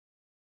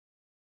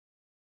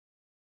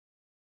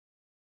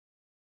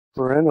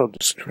Parental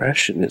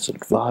discretion is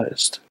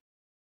advised.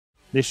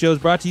 This show is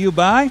brought to you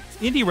by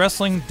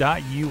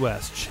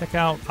IndieWrestling.us. Check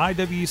out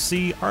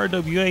IWC,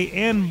 RWA,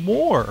 and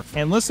more.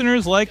 And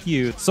listeners like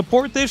you,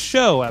 support this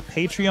show at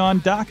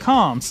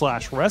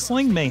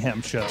Patreon.com/Wrestling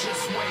Mayhem Show.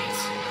 Just wait,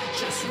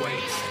 just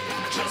wait,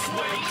 just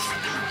wait,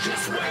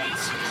 just wait,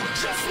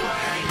 just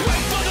wait.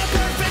 Wait for the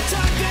perfect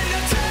time, then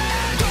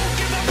attack. Don't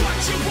give up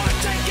what you want,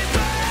 take it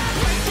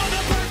back. Wait for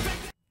the perfect.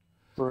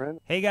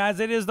 Hey guys,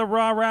 it is the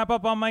Raw Wrap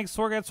Up. I'm Mike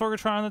Sorg at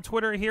Sorgatron on the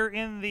Twitter here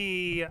in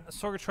the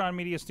Sorgatron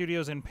Media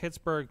Studios in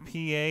Pittsburgh,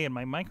 PA, and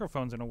my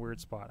microphone's in a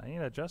weird spot. I need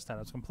to adjust that. I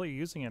was completely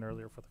using it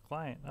earlier for the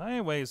client.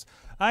 Anyways,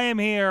 I am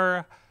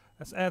here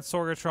at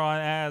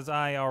Sorgatron, as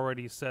I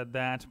already said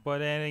that.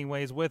 But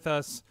anyways, with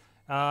us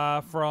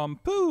from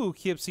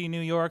Poughkeepsie,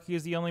 New York, he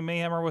is the only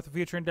Mayhemmer with a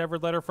future endeavor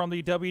letter from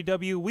the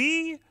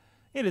WWE.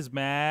 It is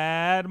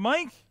Mad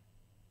Mike.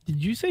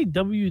 Did you say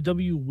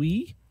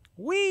WWE?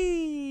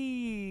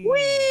 Wee!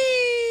 Wee!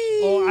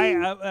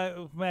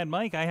 Oh, Mad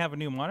Mike, I have a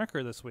new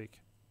moniker this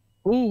week.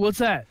 Ooh, what's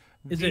that?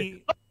 Is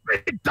it a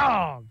big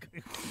dog?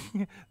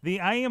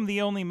 I am the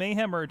only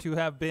Mayhemmer to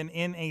have been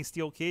in a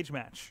steel cage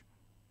match.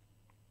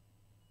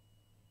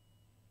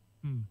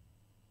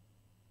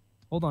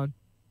 Hold on.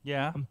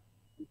 Yeah? I'm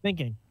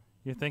thinking.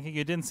 You're thinking?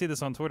 You didn't see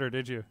this on Twitter,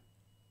 did you?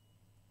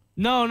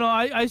 No,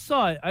 I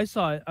saw it. I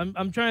saw it.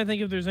 I'm trying to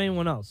think if there's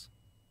anyone else.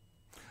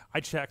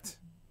 I checked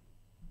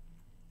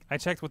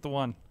with the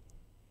one.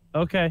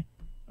 Okay.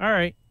 All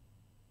right.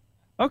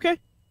 Okay. Yep.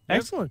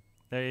 Excellent.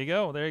 There you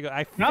go. There you go.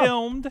 I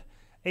filmed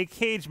a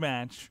cage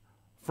match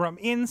from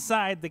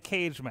inside the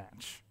cage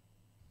match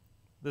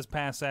this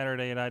past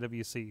Saturday at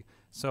IWC.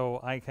 So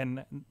I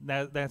can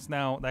that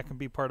can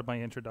be part of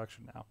my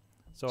introduction now.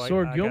 So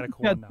Sorg, I you got a almost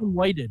cool got one now. Tim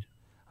Whited.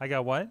 I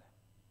got what?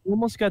 You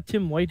almost got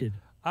Tim Whited.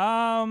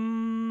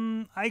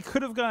 I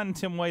could have gotten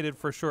Tim Whited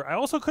for sure. I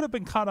also could have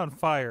been caught on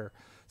fire.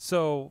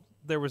 So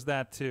there was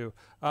that too.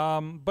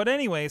 But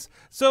anyways,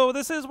 so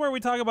this is where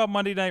we talk about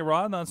Monday Night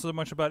Raw, not so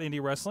much about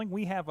indie wrestling.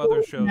 We have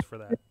other shows for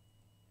that.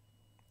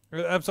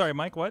 I'm sorry,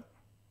 Mike, what?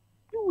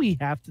 Do we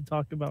have to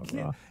talk about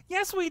Raw?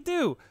 Yes, we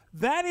do.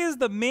 That is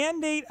the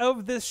mandate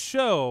of this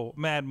show,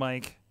 Mad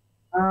Mike.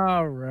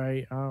 All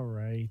right.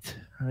 I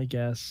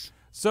guess.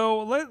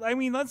 So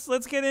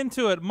let's get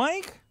into it.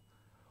 Mike,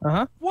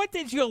 what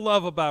did you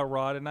love about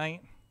Raw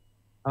tonight?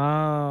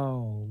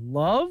 Oh,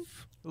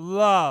 love?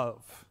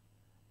 Love.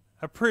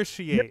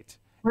 Appreciate.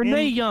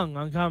 Renee Young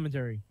on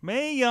commentary.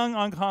 Mae Young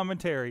on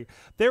commentary.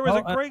 There was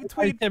a great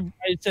tweet. I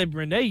said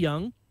Renee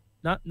Young,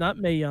 not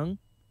Mae Young.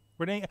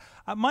 Renee,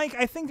 Mike,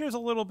 I think there's a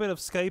little bit of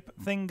Skype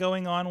thing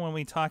going on when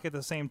we talk at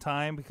the same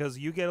time because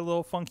you get a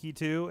little funky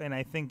too, and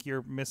I think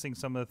you're missing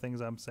some of the things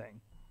I'm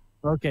saying.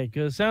 Okay,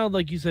 because it sounded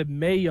like you said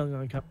Mae Young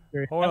on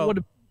commentary.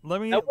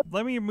 Let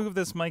me move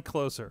this mic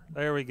closer.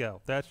 There we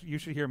go. You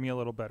should hear me a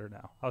little better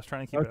now. I was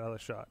trying to keep it out of the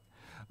shot.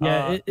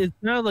 Yeah, it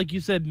sounded like you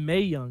said Mae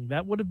Young.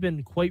 That would have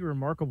been quite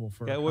remarkable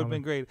for. Yeah, it would have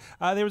been great.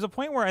 There was a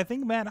point where I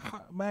think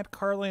Matt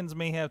Carlins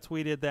may have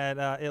tweeted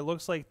that it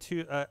looks like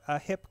a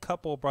hip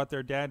couple brought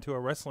their dad to a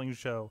wrestling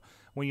show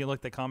when you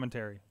looked at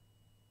commentary.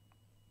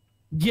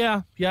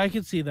 Yeah, I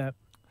can see that.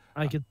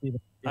 I can see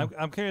that. Yeah.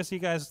 I'm curious to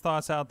you guys'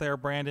 thoughts out there,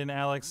 Brandon,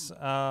 Alex,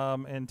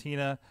 and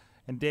Tina,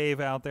 and Dave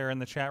out there in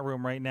the chat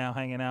room right now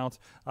hanging out.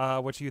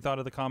 What you thought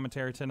of the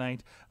commentary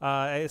tonight?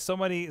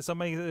 Somebody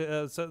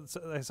I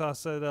saw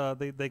said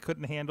they didn't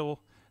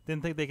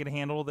think they could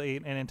handle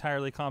an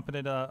entirely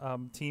competent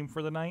team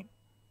for the night.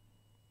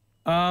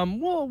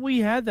 Well, we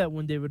had that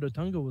when David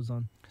Otunga was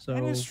on. So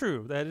That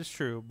is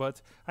true.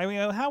 But I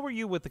mean, how were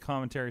you with the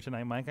commentary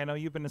tonight, Mike? I know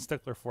you've been a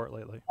stickler for it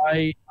lately.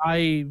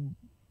 I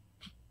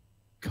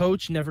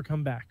Coach, never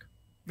come back.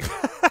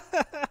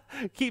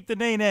 Keep the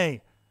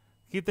nay-nay.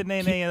 Keep the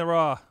nay-nay in the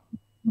Raw.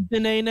 Keep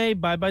the nay-nay,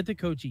 bye-bye to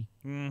Coachy.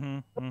 Coach,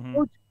 you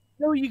know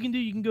what you can do?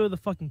 You can go to the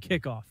fucking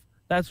kickoff.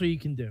 That's what you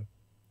can do.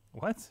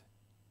 What?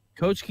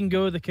 Coach can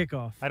go to the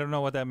kickoff. I don't know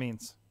what that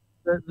means.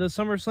 The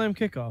SummerSlam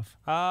kickoff.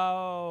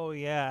 Oh,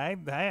 yeah.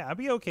 I'd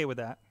be okay with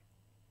that.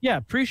 Yeah,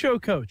 pre-show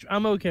Coach.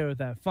 I'm okay with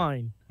that.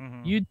 Fine.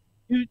 You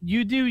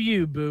do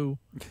you, boo.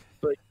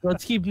 But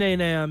let's keep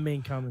Nay on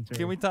main commentary.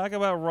 Can we talk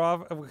about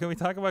Raw? Can we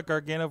talk about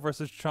Gargano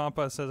versus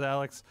Ciampa? Says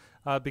Alex,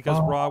 because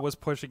Raw was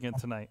pushing it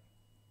tonight.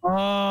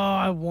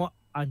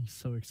 I'm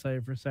so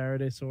excited for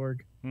Saturday,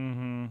 Sorg.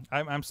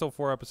 I'm still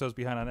 4 episodes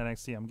behind on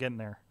NXT. I'm getting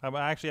there. I'm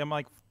like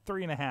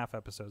 3.5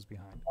 episodes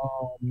behind.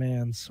 Oh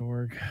man,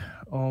 Sorg.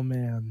 Oh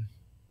man.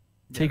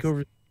 Yes.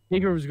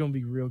 Takeover's gonna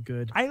be real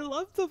good. I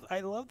love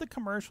the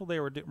commercial they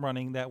were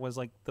running. That was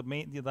like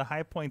the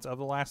high points of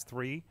the last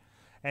 3.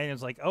 And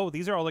it's like, oh,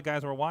 these are all the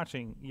guys we're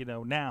watching,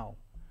 now,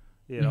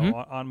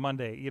 on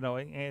Monday,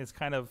 and it's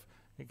kind of,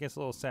 it gets a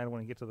little sad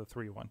when you get to the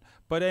 3-1.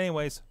 But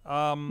anyways,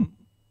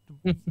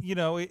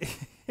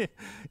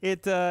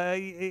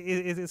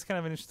 it's kind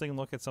of an interesting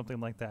look at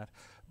something like that.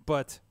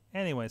 But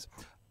anyways,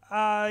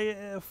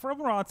 from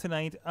Raw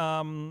tonight,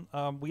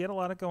 we had a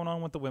lot going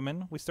on with the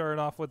women. We started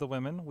off with the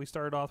women. We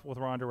started off with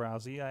Rhonda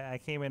Rousey. I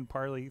came in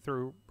partly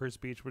through her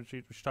speech, which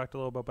she talked a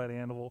little bit about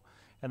Animal,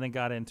 and then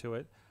got into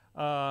it.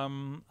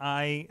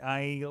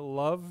 I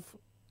love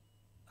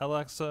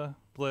Alexa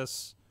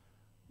Bliss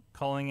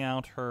calling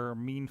out her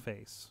mean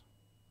face.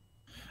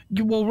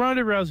 Well,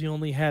 Ronda Rousey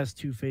only has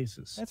two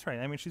faces. That's right.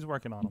 I mean, she's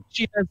working on them.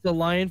 She has the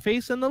lion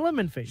face and the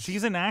lemon face.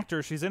 She's an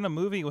actor. She's in a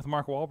movie with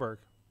Mark Wahlberg.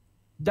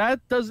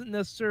 That doesn't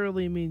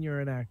necessarily mean you're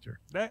an actor.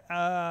 That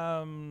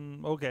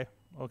okay.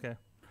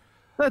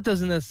 That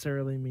doesn't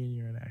necessarily mean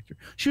you're an actor.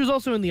 She was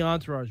also in the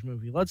Entourage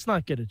movie. Let's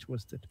not get it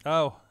twisted.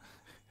 Oh,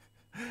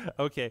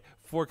 okay.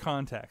 For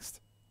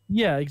context.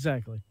 Yeah,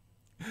 exactly.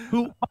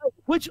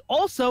 Which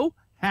also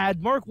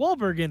had Mark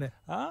Wahlberg in it.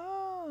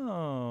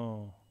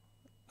 Oh,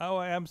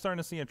 I'm starting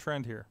to see a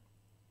trend here.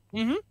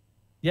 Mm-hmm.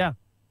 Yeah.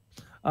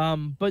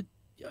 But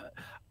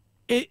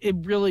it's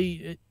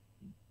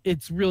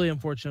really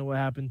unfortunate what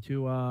happened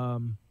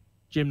to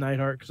Jim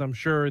Neidhart, because I'm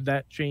sure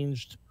that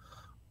changed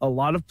a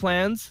lot of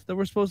plans that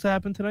were supposed to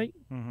happen tonight.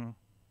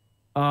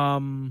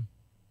 Mm-hmm.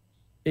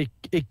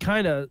 It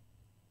kind of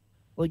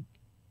like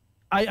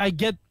I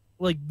get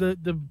like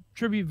the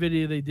tribute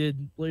video they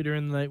did later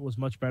in the night was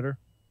much better.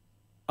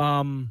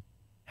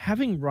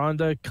 Having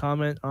Rhonda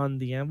comment on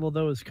the Anvil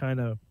though is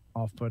kind of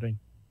off-putting.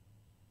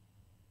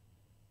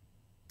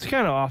 It's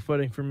kind of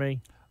off-putting for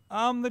me.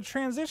 The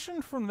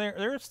transition from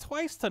there's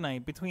twice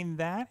tonight between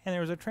that and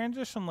there was a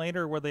transition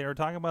later where they were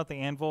talking about the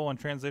Anvil and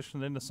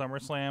transitioned into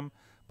SummerSlam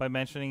by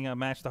mentioning a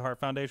match the Hart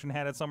Foundation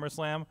had at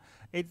SummerSlam.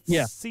 It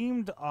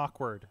seemed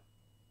awkward.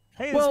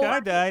 Hey, this guy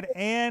died,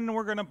 and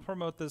we're gonna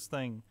promote this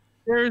thing.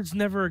 There's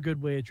never a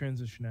good way to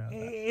transition out of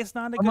that. It's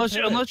not a good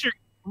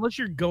unless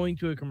you're going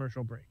to a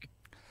commercial break.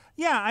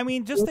 Yeah, I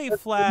mean, just a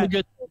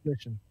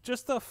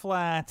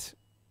flat,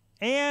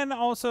 and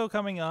also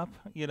coming up,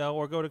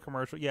 or go to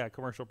commercial. Yeah,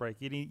 commercial break.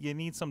 You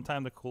need some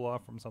time to cool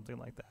off from something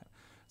like that.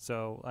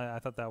 So I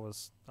thought that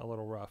was a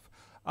little rough.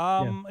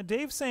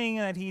 Dave saying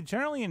that he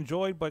generally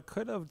enjoyed but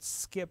could have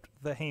skipped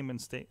the Heyman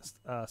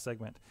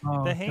segment.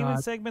 The Heyman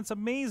segment's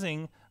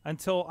amazing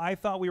until I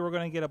thought we were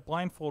going to get a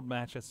blindfold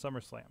match at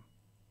SummerSlam.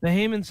 The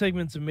Heyman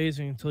segment's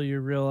amazing until you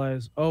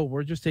realize, oh,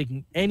 we're just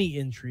taking any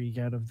intrigue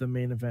out of the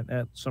main event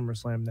at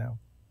SummerSlam now.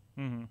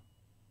 Mm-hmm.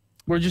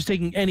 We're just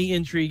taking any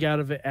intrigue out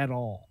of it at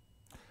all.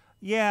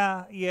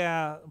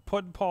 Yeah.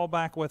 Putting Paul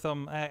back with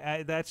him,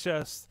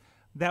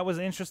 that was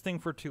interesting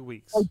for 2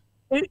 weeks.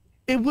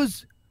 It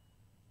was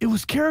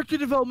character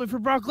development for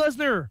Brock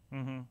Lesnar.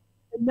 Mm-hmm.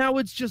 And now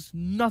it's just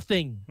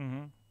nothing.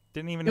 Mm-hmm.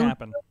 Didn't even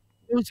happen.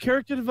 It was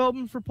character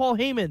development for Paul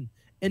Heyman,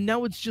 and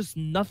now it's just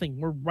nothing.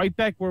 We're right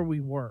back where we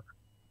were.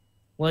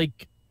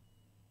 Like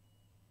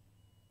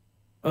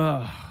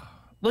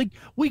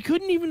we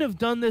couldn't even have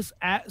done this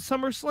at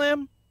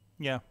SummerSlam.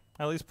 Yeah,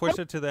 at least push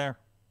it to there.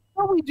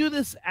 Why don't we do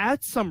this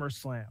at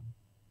SummerSlam?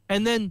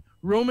 And then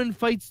Roman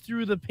fights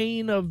through the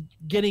pain of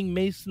getting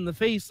maced in the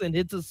face and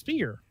hits a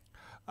spear.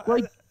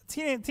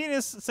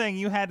 Tina's saying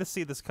you had to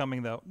see this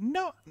coming, though.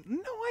 No,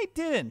 I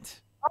didn't.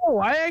 Oh,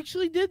 I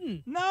actually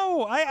didn't.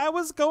 No, I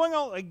was going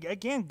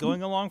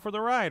along for the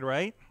ride,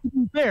 right? To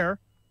be fair,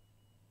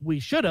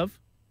 we should have,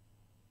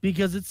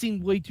 because it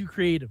seemed way too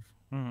creative.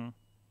 Mm-hmm.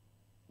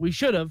 We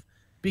should have,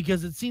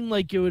 because it seemed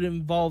like it would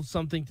involve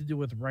something to do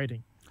with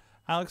writing.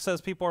 Alex says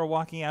people are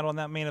walking out on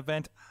that main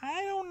event.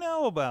 I don't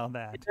know about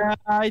that.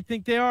 I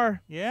think they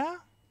are. Yeah?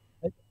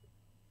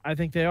 I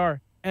think they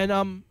are.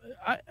 And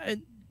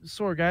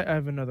Sorg, I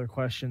have another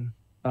question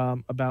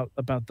about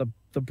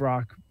the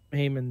Brock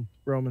Heyman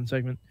Roman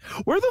segment.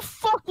 Where the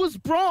fuck was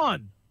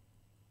Braun?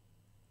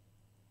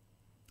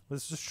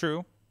 This is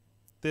true.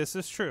 This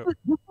is true.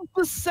 This is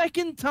the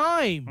second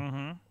time.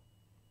 Mm-hmm.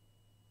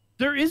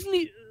 There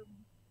isn't.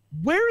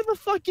 Where the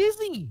fuck is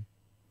he?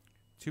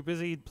 Too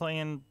busy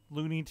playing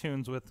Looney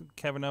Tunes with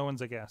Kevin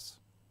Owens, I guess.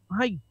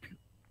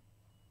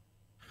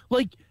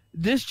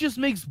 This just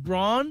makes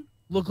Braun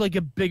look like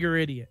a bigger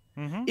idiot.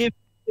 Mm-hmm. If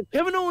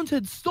Kevin Owens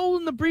had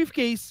stolen the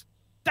briefcase,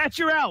 that's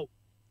your out.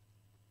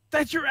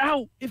 That's your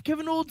out. If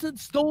Kevin Owens had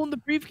stolen the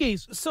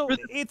briefcase, so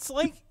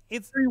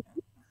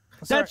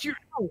that's your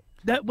out.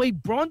 That way,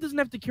 Braun doesn't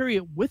have to carry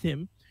it with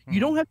him. Mm-hmm. You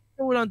don't have to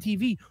show it on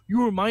TV.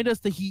 You remind us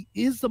that he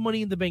is the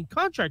Money in the Bank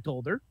contract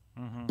holder,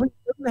 mm-hmm. but he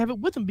doesn't have it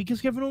with him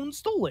because Kevin Owens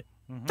stole it.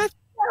 Mm-hmm. That's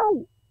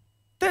out.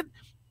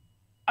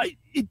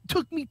 It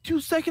took me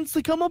 2 seconds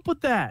to come up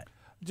with that.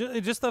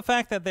 Just the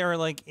fact that they're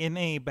in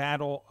a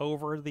battle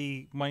over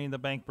the Money in the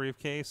Bank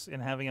briefcase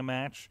and having a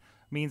match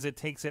means it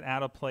takes it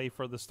out of play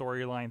for the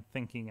storyline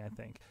thinking, I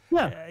think.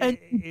 Yeah, and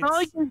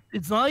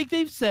it's not like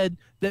they've said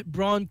that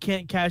Braun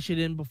can't cash it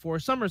in before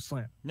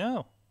SummerSlam.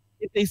 No.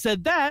 If they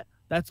said that,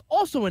 that's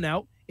also an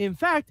out. In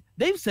fact,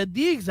 they've said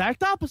the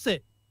exact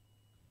opposite.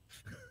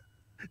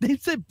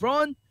 They've said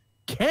Braun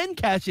can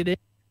cash it in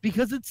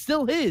because it's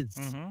still his.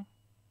 Mm-hmm.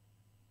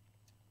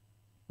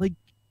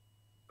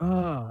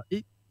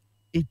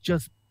 It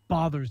just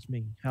bothers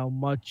me how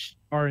much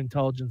our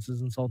intelligence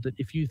is insulted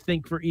if you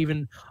think for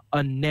even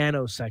a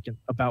nanosecond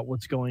about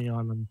what's going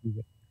on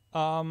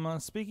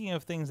TV. Speaking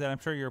of things that I'm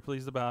sure you're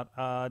pleased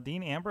about,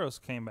 Dean Ambrose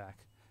came back.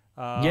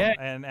 Yeah.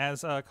 And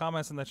as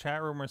comments in the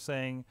chat room are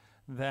saying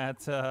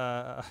that,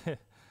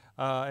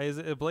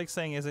 is Blake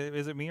saying, is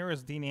it me or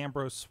is Dean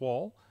Ambrose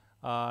swole?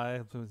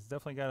 He's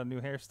definitely got a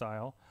new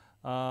hairstyle.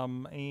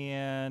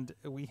 And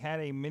we had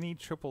a mini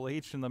Triple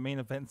H in the main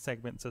event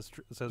segment. Says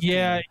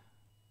Yeah, Tina.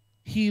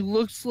 he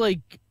looks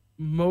like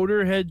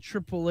Motorhead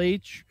Triple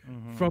H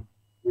from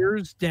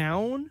ears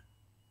down,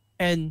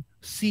 and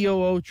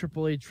COO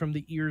Triple H from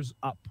the ears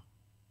up.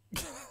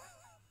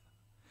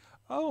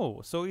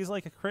 Oh, so he's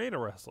like a creator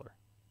wrestler.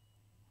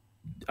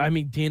 I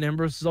mean, Dean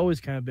Ambrose has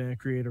always kind of been a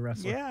creator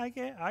wrestler. Yeah, I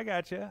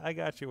got you. I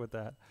got you with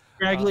that.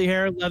 Scraggly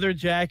hair, leather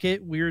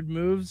jacket, weird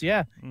moves.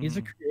 Yeah, he's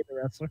a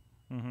creator wrestler.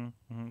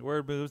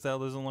 Weird moves that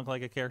doesn't look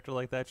like a character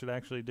like that should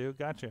actually do.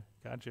 Gotcha.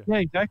 Yeah,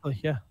 exactly.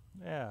 Yeah.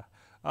 Yeah.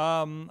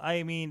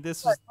 I mean,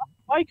 this is.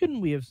 Why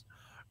couldn't we have?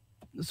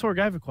 Sorg,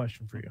 I have a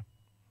question for you.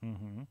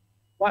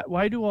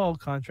 Why do all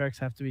contracts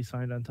have to be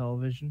signed on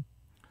television?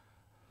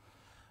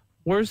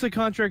 Where's the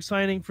contract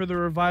signing for the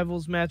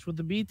Revival's match with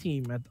the B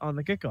team on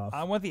the kickoff?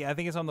 I'm with you. I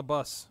think it's on the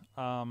bus.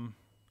 I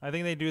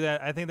think they do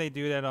that. I think they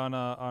do that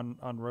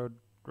on road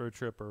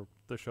trip or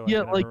the show. Yeah,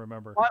 I can like, never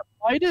remember.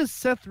 Why does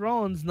Seth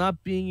Rollins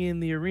not being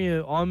in the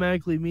arena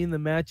automatically mean the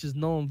match is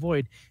null and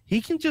void? He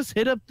can just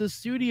hit up the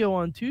studio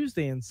on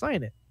Tuesday and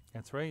sign it.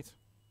 That's right.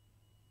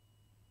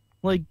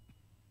 Like,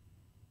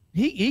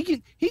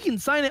 he can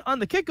sign it on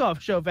the kickoff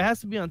show if it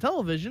has to be on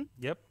television.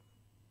 Yep.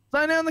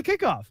 Sign it on the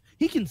kickoff.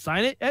 He can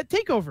sign it at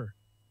TakeOver.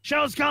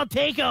 Show's called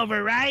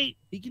TakeOver, right?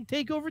 He can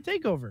take over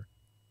TakeOver.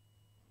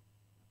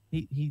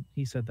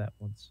 He said that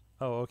once.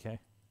 Oh, okay.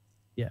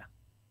 Yeah.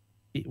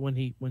 When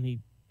he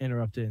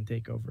interrupted in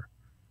TakeOver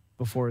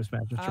before his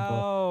match with Triple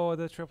H. Oh,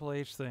 the Triple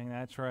H thing.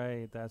 That's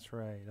right.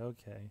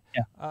 Okay.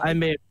 Yeah. I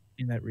may have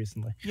seen that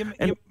recently.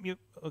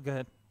 Oh, go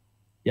ahead.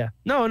 Yeah.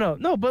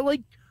 No. But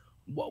like,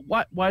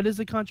 why does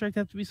the contract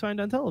have to be signed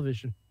on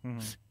television?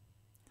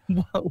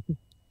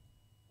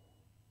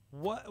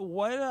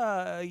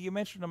 What you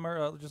mentioned them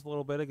just a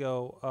little bit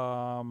ago,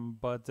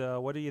 but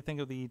what do you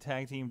think of the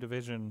tag team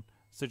division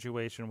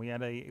situation? We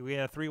had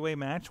a three-way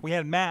match. We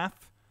had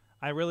math.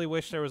 I really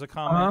wish there was a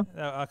comment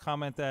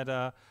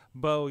that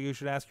Bo, you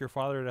should ask your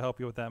father to help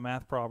you with that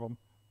math problem.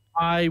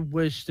 I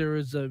wish there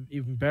was a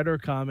even better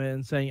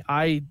comment saying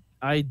I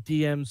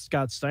DM'd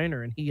Scott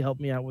Steiner and he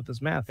helped me out with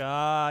this math.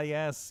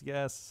 Yes,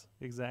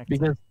 exactly.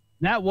 Because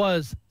that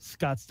was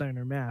Scott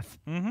Steiner math.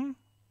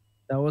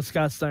 That was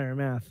Scott Steiner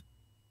math.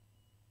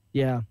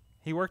 Yeah.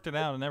 He worked it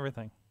out and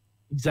everything.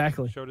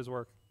 Exactly. Showed his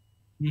work.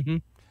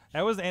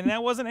 That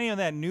wasn't any of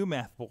that new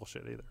math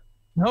bullshit either.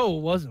 No,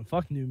 it wasn't.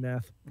 Fuck new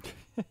math.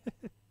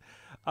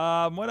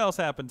 What else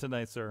happened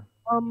tonight, sir?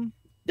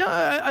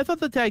 Yeah, I thought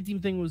the tag team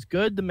thing was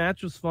good. The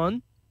match was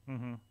fun.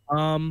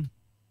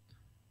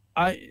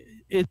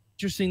 It's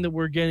interesting that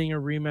we're getting a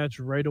rematch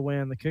right away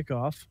on the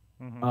kickoff.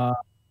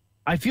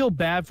 I feel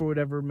bad for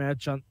whatever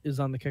match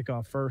is on the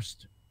kickoff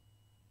first,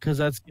 because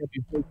that's gonna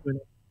be placed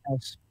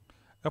else.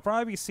 I'll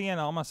probably be seeing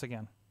Almas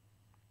again.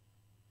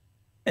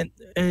 And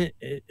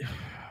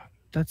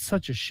that's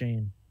such a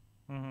shame.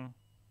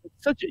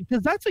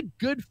 Because that's a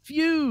good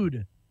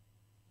feud.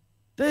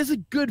 That is a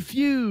good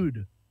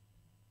feud.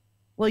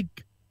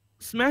 Like,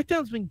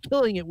 SmackDown's been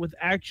killing it with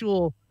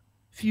actual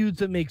feuds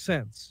that make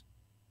sense.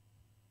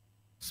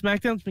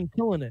 SmackDown's been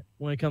killing it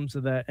when it comes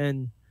to that.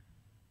 And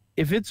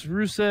if it's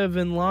Rusev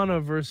and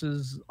Lana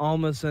versus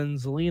Almas and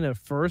Zelina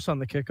first on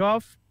the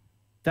kickoff,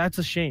 that's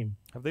a shame.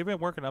 Have they been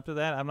working up to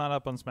that? I'm not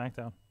up on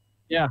SmackDown.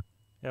 Yeah.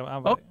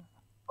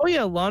 Oh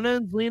yeah, Lana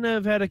and Zelina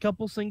have had a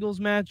couple singles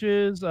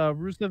matches.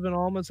 Rusev and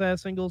Almas had a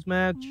singles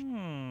match.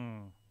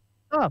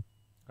 I'll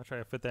try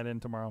to fit that in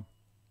tomorrow.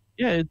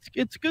 Yeah,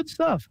 it's good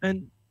stuff.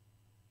 And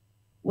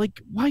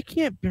like, why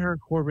can't Baron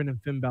Corbin and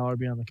Finn Balor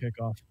be on the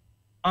kickoff?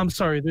 I'm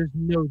sorry, there's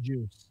no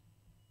juice.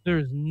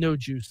 There's no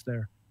juice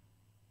there.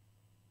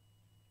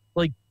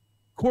 Like,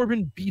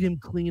 Corbin beat him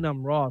clean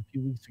on Raw a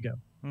few weeks ago.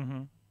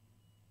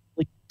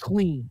 Like,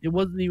 clean. It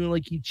wasn't even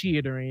like he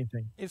cheated or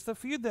anything. It's the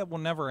feud that will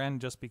never end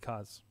just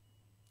because.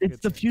 It's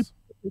the feud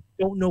that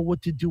don't know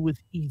what to do with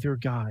either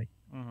guy.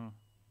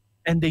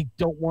 And they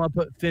don't want to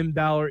put Finn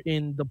Balor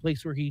in the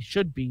place where he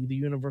should be, the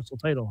Universal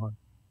title hunt.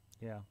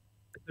 Yeah.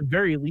 At the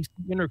very least,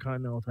 the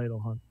Intercontinental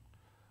title hunt.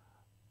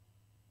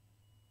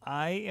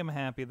 I am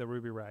happy that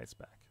Ruby Riot's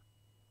back.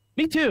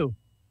 Me too.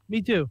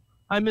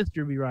 I missed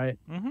Ruby Riot.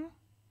 And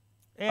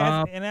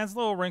that's a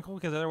little wrinkle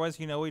because otherwise,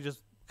 we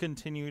just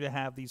continue to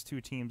have these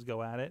two teams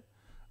go at it.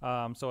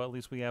 So at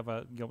least we have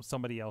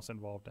somebody else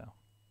involved now.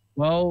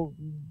 Well,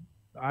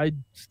 I'd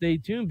stay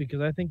tuned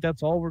because I think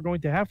that's all we're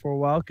going to have for a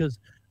while. Because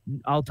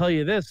I'll tell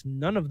you this: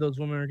 none of those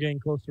women are getting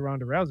close to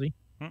Ronda Rousey.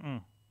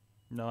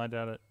 No, I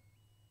doubt it.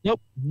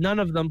 Nope, none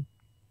of them.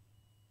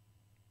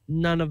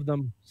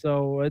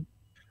 So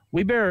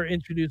we better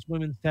introduce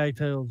women's tag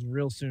titles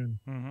real soon.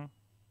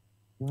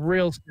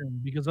 Real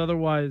soon, because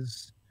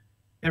otherwise,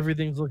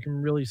 everything's looking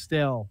really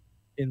stale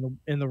in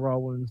the Raw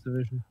Women's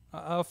division.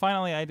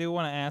 Finally, I do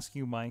want to ask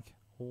you, Mike,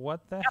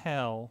 what the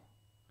hell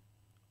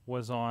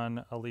was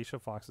on Alicia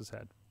Fox's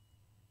head?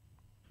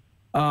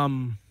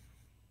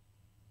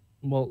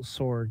 Well,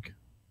 Sorg,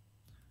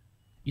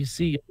 you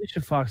see,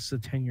 Alicia Fox is a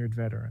tenured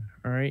veteran,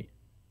 all right?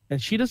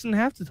 And she doesn't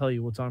have to tell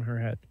you what's on her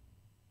head.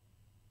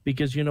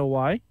 Because you know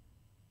why?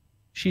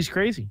 She's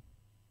crazy.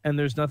 And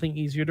there's nothing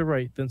easier to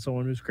write than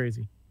someone who's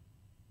crazy.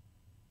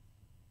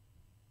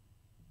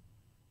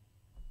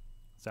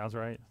 Sounds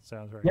right.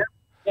 Sounds right.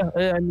 Yeah.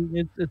 I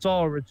mean, it's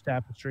all a rich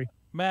tapestry.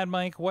 Mad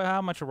Mike,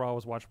 how much of Raw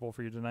was watchable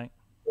for you tonight?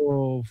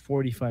 Oh,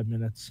 45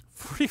 minutes.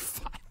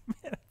 45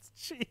 minutes.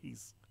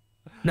 Jeez.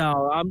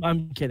 No,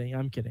 I'm kidding.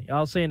 I'm kidding.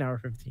 I'll say an hour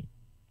 15.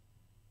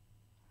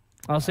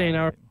 I'll say an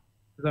hour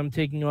because I'm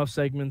taking off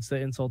segments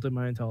that insulted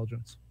my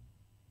intelligence.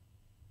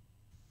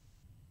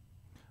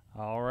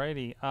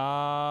 Alrighty.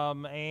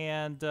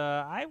 And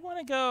I want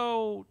to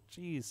go.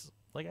 Jeez,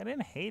 like I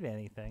didn't hate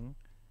anything.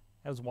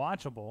 It was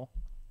watchable.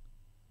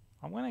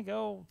 I'm gonna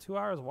go 2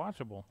 hours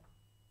watchable.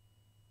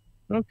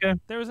 Okay.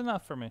 There was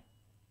enough for me.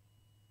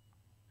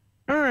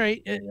 All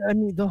right. I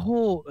mean, the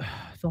whole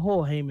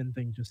Heyman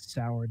thing just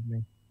soured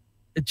me.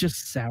 It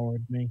just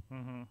soured me.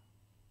 Mm-hmm.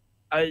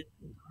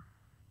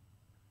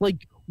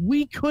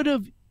 We could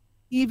have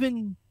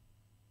even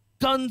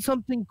done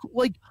something.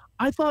 Like,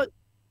 I thought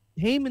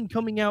Heyman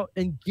coming out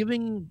and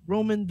giving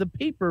Roman the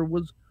paper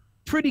was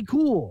pretty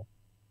cool.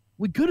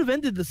 We could have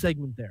ended the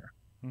segment there.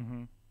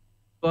 Mm-hmm.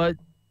 But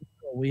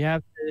we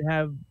have to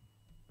have,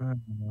 I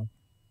don't know,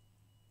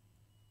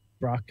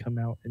 Brock come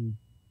out and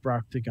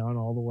Brocktagon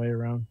all the way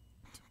around.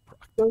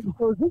 So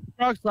is this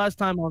Brock's last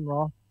time on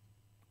Raw?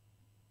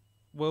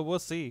 Well, we'll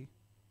see.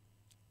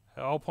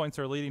 All points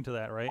are leading to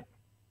that, right?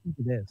 I think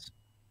it is.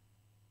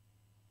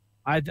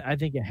 I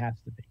think it has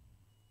to be.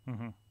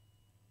 Mm-hmm.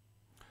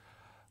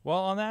 Well,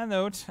 on that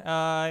note,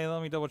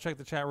 let me double check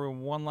the chat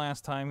room one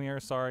last time here.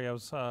 Sorry, I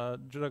was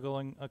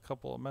juggling a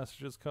couple of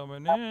messages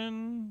coming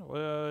in.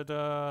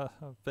 But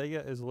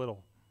Vega is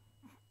little.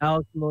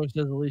 Alex Miller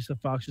says Alicia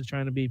Fox is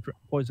trying to be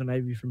Poison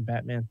Ivy from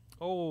Batman.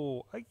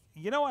 Oh,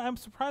 you know what? I'm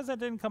surprised that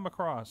didn't come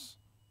across.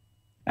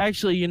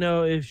 Actually, you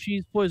know, if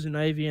she's Poison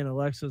Ivy and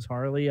Alexa's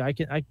Harley, I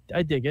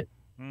dig it.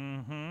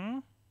 Mm-hmm.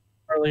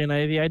 Harley and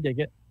Ivy, I dig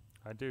it.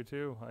 I do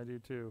too. I do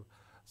too.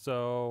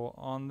 So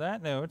on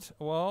that note,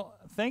 well,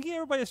 thank you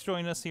everybody that's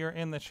joining us here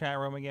in the chat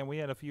room. Again, we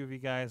had a few of you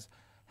guys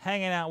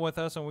hanging out with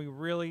us, and we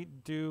really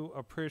do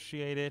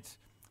appreciate it.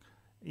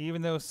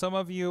 Even though some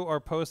of you are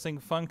posting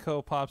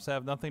Funko Pops that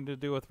have nothing to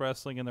do with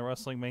wrestling in the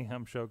Wrestling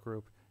Mayhem Show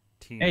group.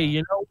 Tina. Hey,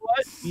 you know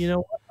what? You know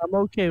what? I'm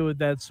okay with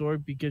that,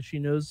 Sorg, because she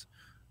knows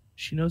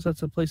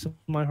that's a place in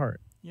my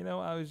heart. You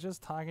know, I was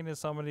just talking to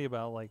somebody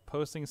about like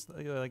posting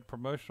like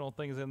promotional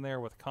things in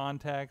there with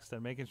context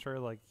and making sure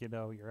like, you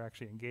know, you're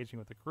actually engaging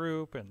with the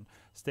group and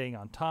staying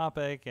on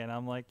topic. And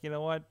I'm like, you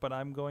know what? But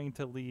I'm going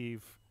to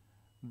leave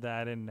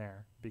that in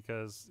there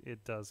because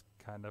it does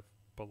kind of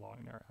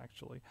belong there,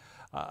 actually.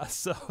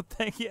 So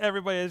thank you,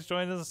 everybody that's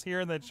joined us here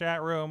in the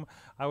chat room.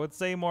 I would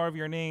say more of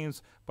your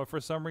names, but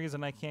for some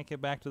reason I can't get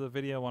back to the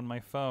video on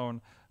my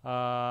phone.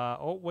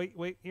 Oh,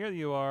 wait, here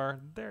you are.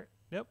 There.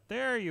 Yep,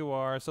 there you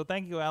are. So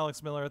thank you,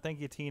 Alex Miller. Thank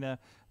you, Tina.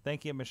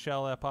 Thank you,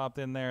 Michelle, that popped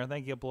in there.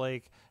 Thank you,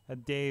 Blake,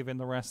 Dave, and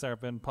the rest that have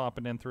been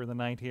popping in through the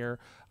night here.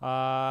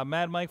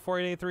 Mad Mike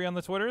 4883 on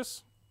the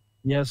Twitters.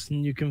 Yes,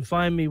 and you can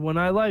find me when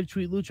I live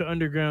tweet Lucha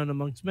Underground,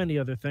 amongst many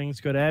other things.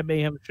 Go to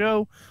 @Mayhem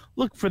Show.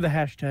 Look for the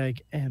hashtag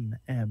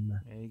MM.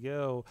 There you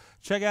go.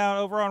 Check out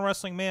over on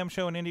Wrestling Mayhem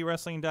Show and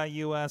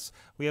IndieWrestling.us.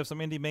 We have some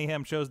Indie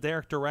Mayhem shows.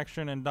 Derek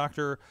Direction and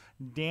Dr.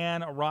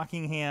 Dan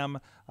Rockingham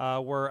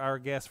were our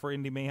guests for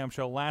Indie Mayhem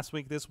Show last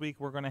week. This week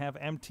we're going to have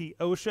MT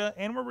OSHA,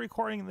 and we're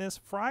recording this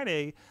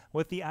Friday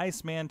with the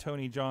Iceman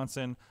Tony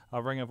Johnson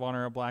of Ring of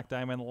Honor and Black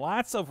Diamond.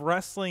 Lots of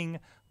wrestling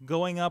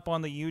going up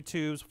on the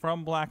YouTubes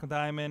from Black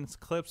Diamond.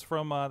 Clips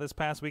from this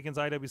past weekend's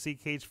IWC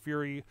Cage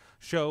Fury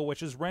show,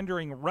 which is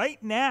rendering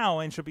right now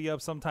and should be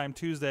up sometime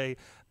Tuesday.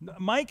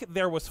 Mike,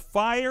 there was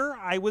fire.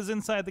 I was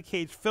inside the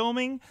cage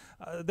filming.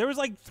 There was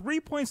like 3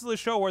 points of the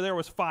show where there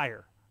was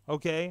fire.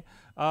 Okay,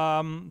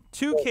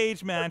 2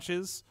 cage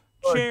matches,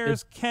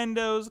 chairs,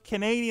 kendos,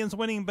 Canadians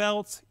winning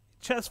belts,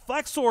 Chest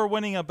Flexor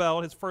winning a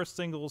belt, his first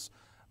singles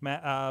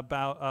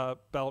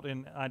belt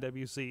in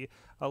IWC.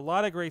 A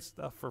lot of great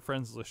stuff for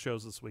friends of the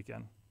shows this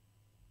weekend.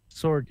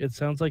 Sorg, it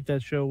sounds like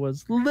that show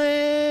was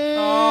lit.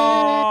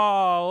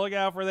 Oh, look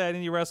out for that.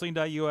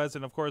 IndieWrestling.us,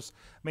 and of course,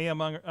 Mayhem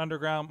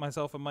Underground,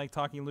 myself and Mike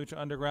talking Lucha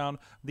Underground.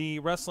 The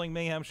Wrestling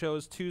Mayhem show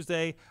is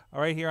Tuesday,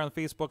 right here on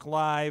Facebook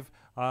Live,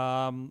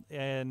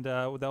 and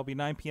that'll be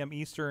 9 p.m.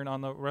 Eastern on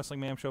the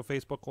Wrestling Mayhem Show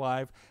Facebook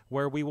Live,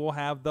 where we will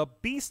have the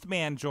Beast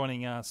Man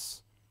joining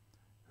us,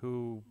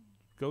 who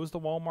goes to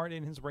Walmart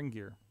in his ring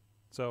gear.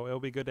 So it'll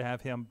be good to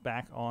have him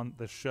back on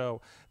the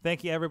show.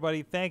 Thank you,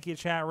 everybody. Thank you,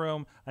 chat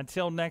room.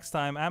 Until next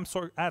time, I'm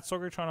at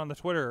Sorgatron on the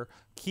Twitter.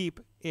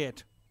 Keep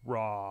it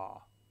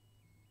raw.